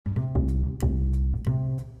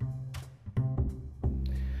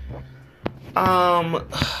Um,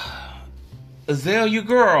 Azealia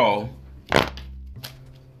girl.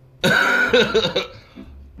 I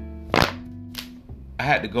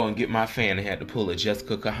had to go and get my fan and had to pull a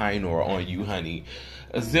Jessica Kahinor on you, honey.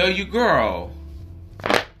 Azealia girl.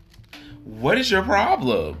 What is your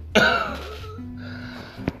problem?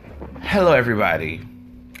 Hello, everybody.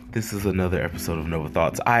 This is another episode of Nova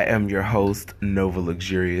Thoughts. I am your host, Nova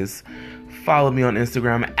Luxurious. Follow me on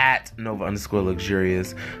Instagram at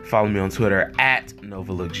Nova_Luxurious. Follow me on Twitter at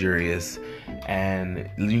Nova Luxurious. And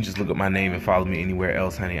you can just look up my name and follow me anywhere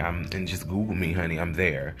else, honey. And just Google me, honey. I'm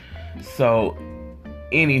there. So,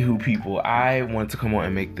 anywho, people, I want to come on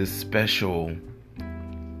and make this special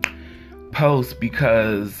post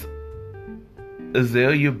because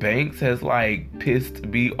Azealia Banks has pissed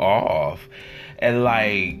me off.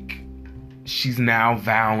 And she's now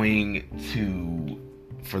vowing to,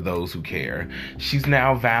 for those who care, she's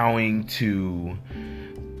now vowing to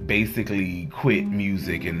basically quit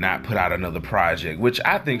music and not put out another project, which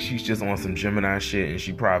I think she's just on some Gemini shit, and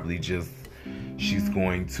she's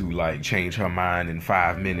going to change her mind in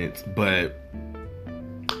 5 minutes. But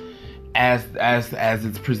as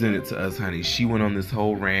it's presented to us, honey, she went on this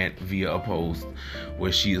whole rant via a post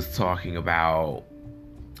where she is talking about,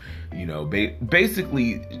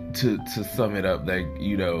 basically to sum it up,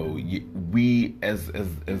 we as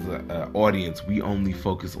an audience, we only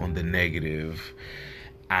focus on the negative,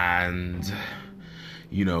 and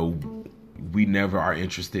we never are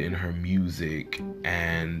interested in her music,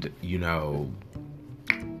 and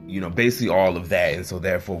basically all of that, and so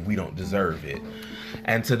therefore we don't deserve it.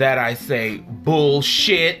 And to that I say,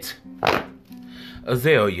 bullshit.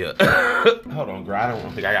 Azealia. Hold on, girl, I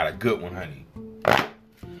don't think I got a good one, honey.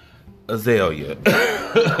 Azealia.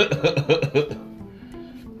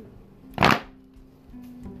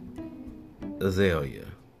 Azealia.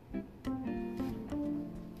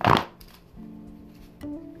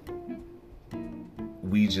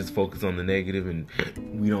 We just focus on the negative and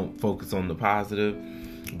we don't focus on the positive.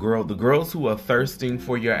 Girl, the girls who are thirsting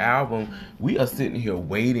for your album, we are sitting here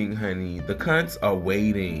waiting, honey. The cunts are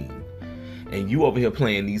waiting. And you over here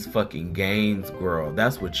playing these fucking games, girl.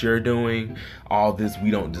 That's what you're doing. All this,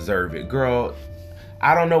 we don't deserve it. Girl,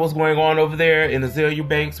 I don't know what's going on over there in Azealia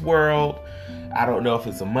Banks' world. I don't know if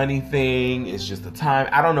it's a money thing. It's just a time.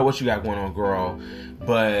 I don't know what you got going on, girl.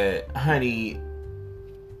 But, honey,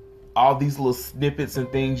 all these little snippets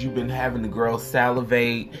and things you've been having the girls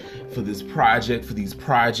salivate for this project, for these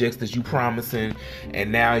projects that you promising,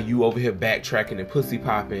 and now you over here backtracking and pussy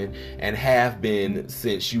popping, and have been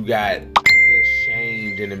since you got, I guess,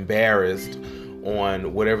 shamed and embarrassed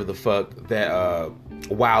on whatever the fuck that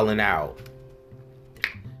wilding out.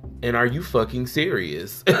 And are you fucking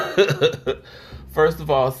serious? First of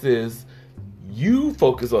all, sis, you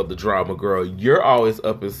focus on the drama, girl. You're always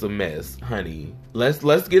up in some mess, honey.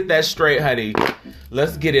 Let's get that straight, honey.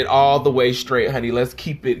 Let's get it all the way straight, honey. Let's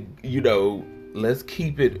keep it, let's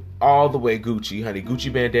keep it all the way Gucci, honey.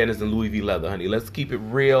 Gucci bandanas and Louis V leather, honey. Let's keep it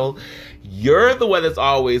real. You're the one that's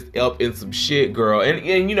always up in some shit, girl. And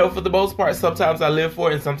for the most part, sometimes I live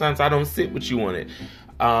for it and sometimes I don't sit with you on it.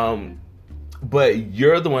 But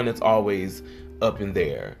you're the one that's always up in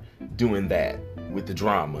there doing that with the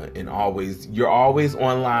drama, and you're always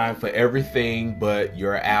online for everything but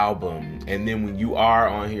your album. And then when you are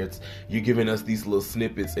on here, you're giving us these little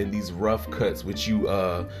snippets and these rough cuts with you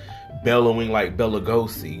bellowing like Bela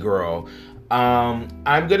Lugosi, girl. I'm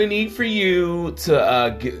gonna need for you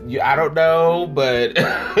to get you, I don't know, but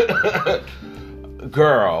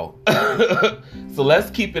girl. So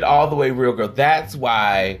let's keep it all the way real, girl. That's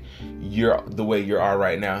why you're the way you are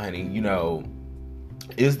right now, honey.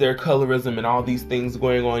 Is there colorism and all these things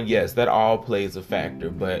going on? Yes, that all plays a factor.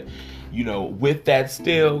 But, with that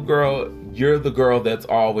still, girl, you're the girl that's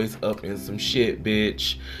always up in some shit,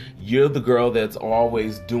 bitch. You're the girl that's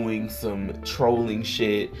always doing some trolling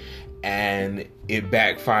shit, and it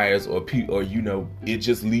backfires, or it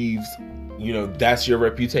just leaves, that's your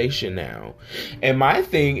reputation now. And my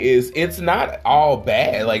thing is, it's not all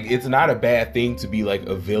bad. It's not a bad thing to be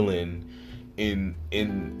a villain in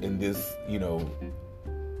this,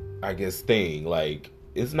 I guess thing.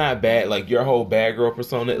 It's not bad. Your whole bad girl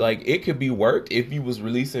persona, it could be worked if you was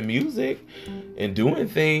releasing music and doing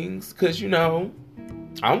things. Cause I'm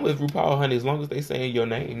with RuPaul, honey, as long as they saying your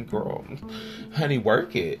name, girl. Honey,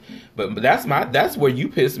 work it. But that's where you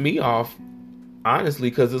piss me off,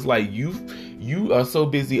 honestly, cause it's you are so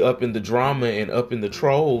busy up in the drama and up in the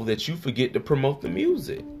troll that you forget to promote the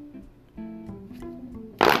music.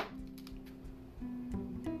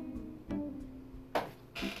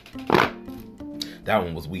 That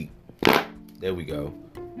one was weak. There we go.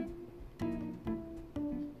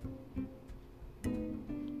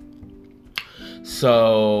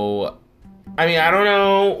 So, I mean, I don't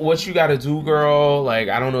know what you got to do, girl. Like,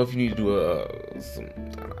 I don't know if you need to do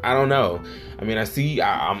I don't know. I mean, I'm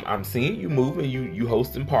seeing you moving, you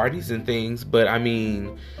hosting parties and things, but I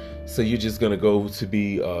mean, so you're just gonna go to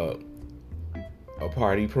be a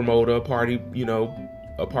party promoter, a party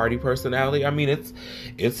personality. I mean, it's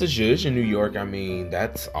a zhuzh in New York. I mean,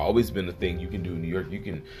 that's always been a thing you can do in New York. You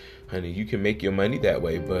can make your money that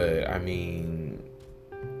way. But I mean,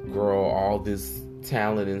 girl, all this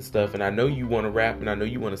talent and stuff, and I know you want to rap and I know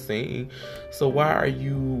you want to sing. So why are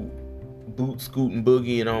you boot scooting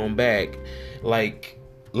boogieing on back like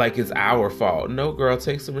it's our fault? No, girl,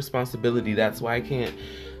 take some responsibility. That's why I can't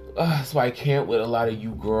with a lot of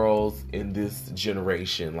you girls in this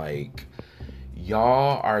generation. Like,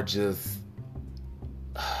 y'all are just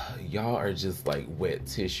like wet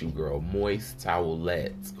tissue, girl. Moist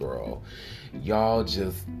towelettes, girl. Y'all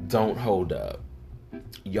just don't hold up.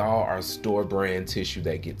 Y'all are store brand tissue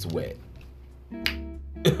that gets wet.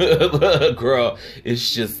 Girl,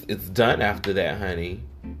 it's done after that, honey.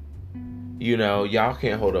 You know, y'all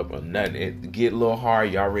can't hold up on nothing. It get a little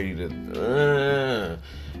hard, y'all ready to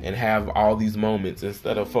and have all these moments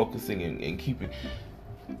instead of focusing and keeping.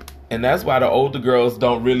 And that's why the older girls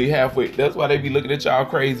don't really that's why they be looking at y'all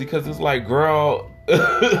crazy, because it's like, girl,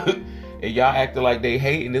 and y'all acting like they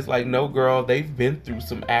hate, and it's like, no, girl, they've been through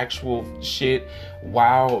some actual shit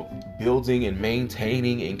while building and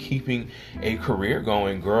maintaining and keeping a career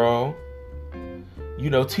going, girl. You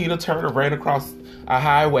know, Tina Turner ran across a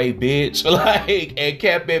highway, bitch, like, and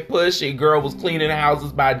kept it pushing. Girl was cleaning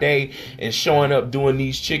houses by day and showing up doing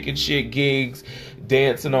these chicken shit gigs,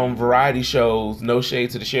 dancing on variety shows. No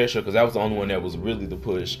shade to the Cher Show, because that was the only one that was really the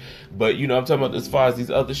push. But, you know, I'm talking about as far as these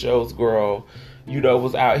other shows, girl, you know,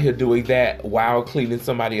 was out here doing that while cleaning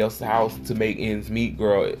somebody else's house to make ends meet,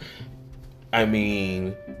 girl. I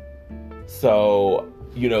mean, so,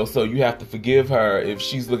 you know, so you have to forgive her if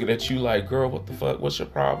she's looking at you like, girl, what the fuck? What's your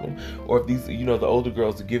problem? Or if these, you know, the older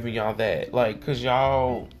girls are giving y'all that. Like, because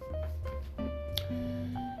y'all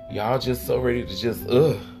just so ready to just,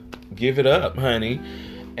 give it up, honey.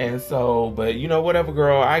 And so, but, you know, whatever,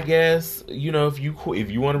 girl. I guess, you know, if you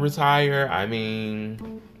want to retire, I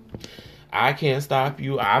mean, I can't stop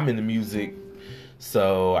you. I'm in the music.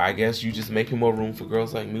 So I guess you just making more room for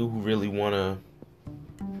girls like me who really want to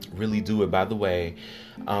really do it. By the way,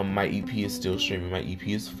 my EP is still streaming. My EP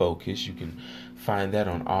is Focus. You can find that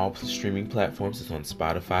on all streaming platforms. It's on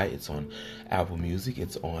Spotify. It's on Apple Music.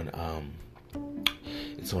 It's on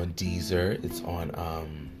Deezer. It's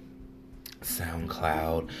on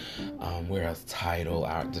SoundCloud. Where else? Tidal.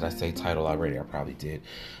 Did I say Tidal already? I probably did.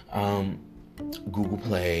 Google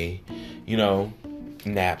Play. You know,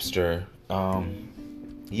 Napster.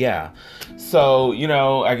 Yeah. So, you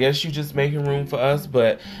know, I guess you just making room for us,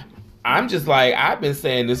 but I'm just like, I've been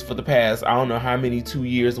saying this for the past, I don't know how many, 2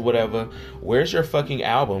 years or whatever. Where's your fucking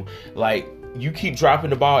album? Like, you keep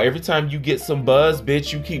dropping the ball. Every time you get some buzz,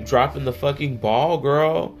 bitch, you keep dropping the fucking ball,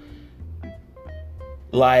 girl.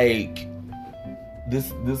 Like,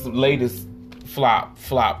 this latest flop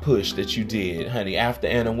push that you did, honey, after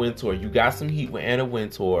Anna Wintour, you got some heat with Anna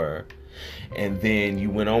Wintour. And then you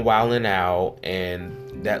went on Wildin' Out,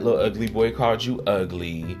 and that little ugly boy called you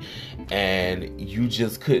ugly, and you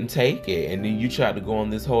just couldn't take it. And then you tried to go on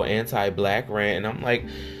this whole anti-black rant, and I'm like,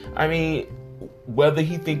 I mean, whether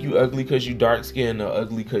he think you ugly because you dark-skinned or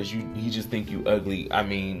ugly because he just think you ugly, I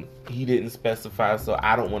mean, he didn't specify, so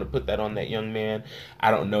I don't want to put that on that young man.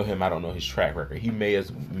 I don't know him. I don't know his track record. He may have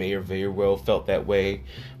very well felt that way,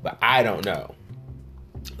 but I don't know.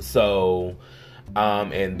 So...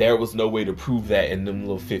 and there was no way to prove that in them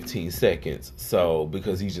little 15 seconds. So,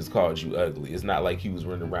 because he just called you ugly. It's not like he was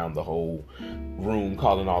running around the whole room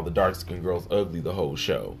calling all the dark-skinned girls ugly the whole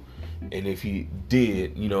show. And if he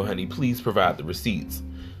did, you know, honey, please provide the receipts.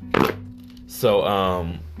 So,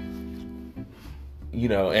 you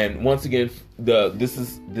know, and once again, I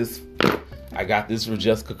got this from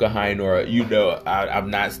Jessica Kahiner. You know, I'm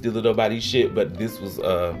not stealing nobody's shit, but this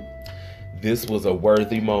was a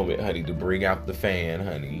worthy moment, honey, to bring out the fan,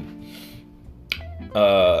 honey.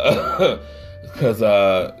 Because,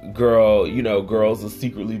 girl, you know, girls have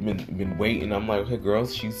secretly been waiting. I'm like, okay,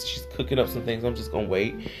 girls, she's cooking up some things. I'm just gonna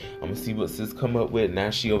wait. I'm gonna see what sis come up with. Now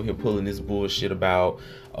she over here pulling this bullshit about,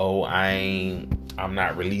 oh, I'm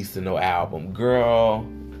not releasing no album. Girl,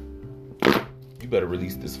 you better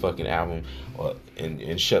release this fucking album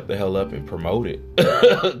and shut the hell up and promote it.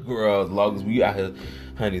 Girl, as long as we out here,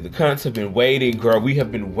 honey, the cunts have been waiting, girl. We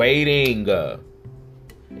have been waiting.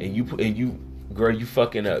 And you girl, you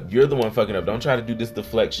fucking up. You're the one fucking up. Don't try to do this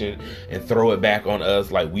deflection and throw it back on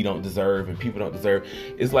us like we don't deserve and people don't deserve.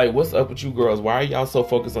 It's like, what's up with you girls? Why are y'all so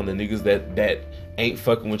focused on the niggas that ain't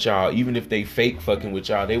fucking with y'all? Even if they fake fucking with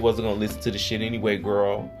y'all, they wasn't gonna listen to the shit anyway,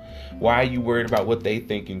 girl. Why are you worried about what they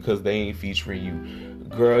thinking because they ain't featuring you?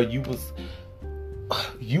 Girl, you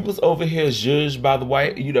was over here judged by the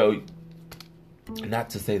white, not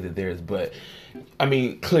to say that there's, but I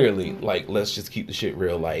mean, clearly, like, let's just keep the shit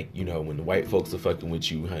real. Like, when the white folks are fucking with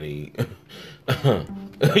you, honey,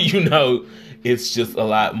 it's just a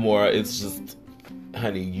lot more. It's just,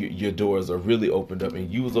 honey, your doors are really opened up,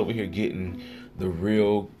 and you was over here getting the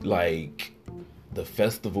real, like, the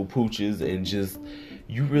festival pooches, and just,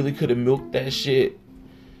 you really could have milked that shit,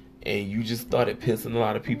 and you just started pissing a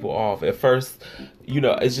lot of people off. At first,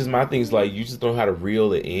 it's just my thing's like, you just don't know how to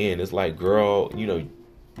reel it in. It's like, girl,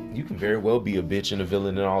 you can very well be a bitch and a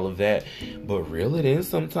villain and all of that, but reel it in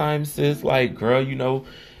sometimes, sis. Like, girl,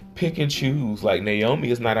 pick and choose. Like,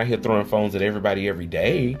 Naomi is not out here throwing phones at everybody every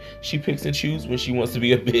day. She picks and chooses when she wants to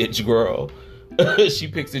be a bitch, girl. She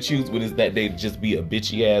picks and chooses when it's that day to just be a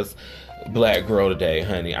bitchy ass black girl today,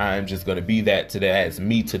 honey. I'm just gonna be that today. That's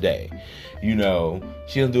me today. She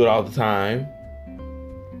doesn't do it all the time,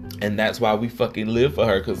 and that's why we fucking live for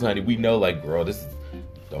her. Cause, honey, we know, like, girl,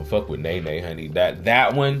 don't fuck with Nene, honey.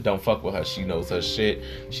 That one, don't fuck with her. She knows her shit.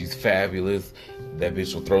 She's fabulous. That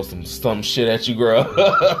bitch will throw some shit at you, girl.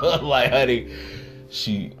 Like, honey,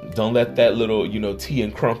 she don't let that little, tea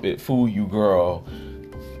and crumpet fool you, girl.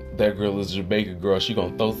 That girl is a Jamaican girl. She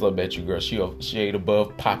gonna throw something at you, girl. She ain't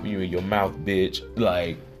above popping you in your mouth, bitch.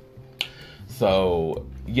 Like, so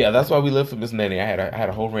yeah, that's why we live for Miss Nene. I had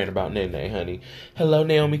a whole rant about Nene, honey. Hello,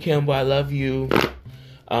 Naomi Campbell. I love you.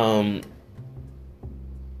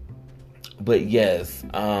 But yes,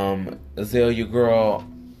 Azealia, girl,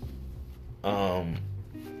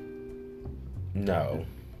 no.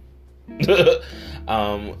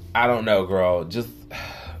 I don't know, girl. Just,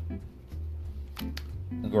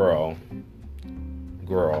 girl,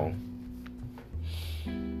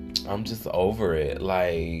 I'm just over it.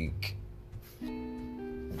 Like,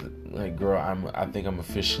 girl, I think I'm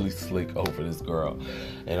officially slick over this girl,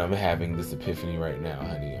 and I'm having this epiphany right now,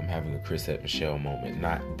 honey. I'm having a Chrisette Michele moment,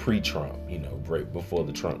 not pre-Trump, right before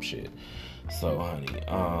the Trump shit. So, honey,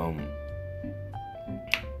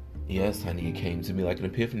 yes, honey, it came to me like an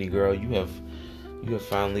epiphany, girl. You have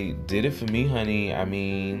finally did it for me, honey. I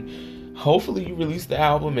mean, hopefully you release the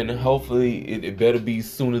album, and hopefully it better be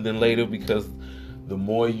sooner than later, because the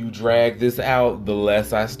more you drag this out, the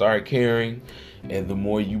less I start caring. And the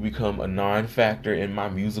more you become a non-factor in my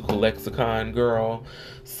musical lexicon, girl.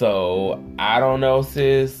 So, I don't know,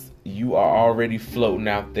 sis. You are already floating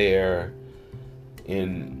out there,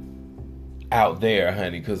 honey.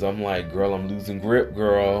 Because I'm like, girl, I'm losing grip,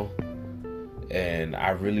 girl. And I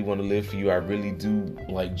really want to live for you. I really do,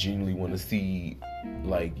 like, genuinely want to see,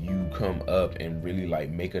 like, you come up and really, like,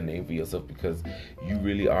 make a name for yourself. Because you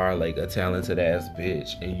really are, like, a talented ass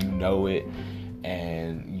bitch. And you know it.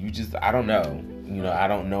 And you just, I don't know. I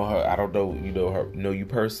don't know her. I don't know, know you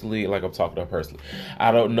personally. Like, I'm talking to her personally.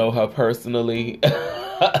 I don't know her personally.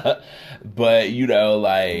 But,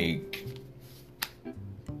 like,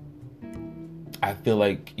 I feel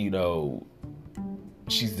like,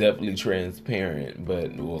 she's definitely transparent.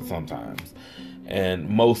 But, well, sometimes. And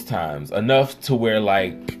most times. Enough to where,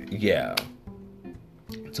 like, yeah.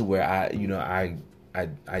 To where I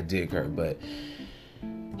dig her. But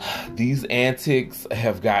these antics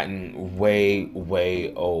have gotten way,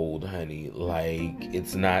 way old, honey. Like,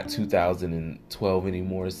 it's not 2012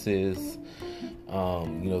 anymore, sis.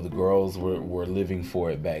 The girls were living for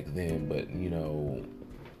it back then, but,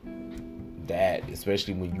 that,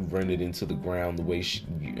 especially when you run it into the ground the way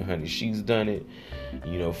she's done it,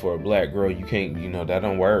 for a black girl, you can't, that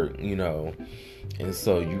don't work, and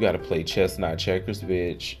so you got to play chess, not checkers,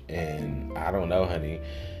 bitch. And I don't know, honey.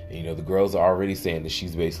 The girls are already saying that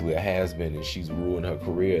she's basically a has-been and she's ruined her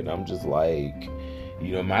career. And I'm just like,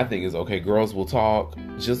 my thing is, okay, girls will talk.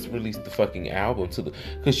 Just release the fucking album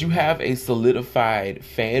because you have a solidified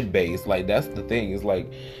fan base. Like, that's the thing. It's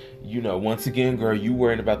like, once again, girl, you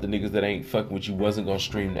worrying about the niggas that ain't fucking with you, wasn't gonna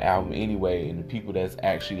stream the album anyway. And the people that's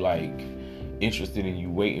actually, like, interested in you,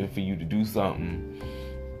 waiting for you to do something.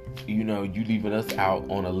 You leaving us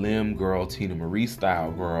out on a limb, girl, Tina Marie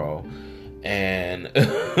style, girl. And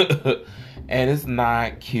and it's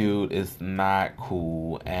not cute, it's not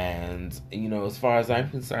cool. And as far as I'm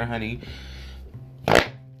concerned, honey,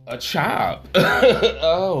 a chop.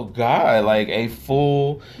 Oh God, like a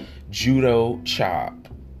full judo chop.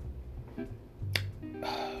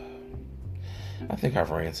 I think I've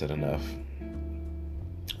ranted enough.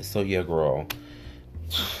 So yeah, girl,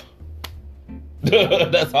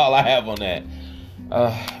 That's all I have on that.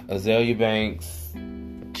 Azealia Banks,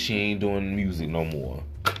 she ain't doing music no more.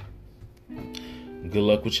 Good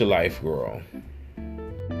luck with your life, girl.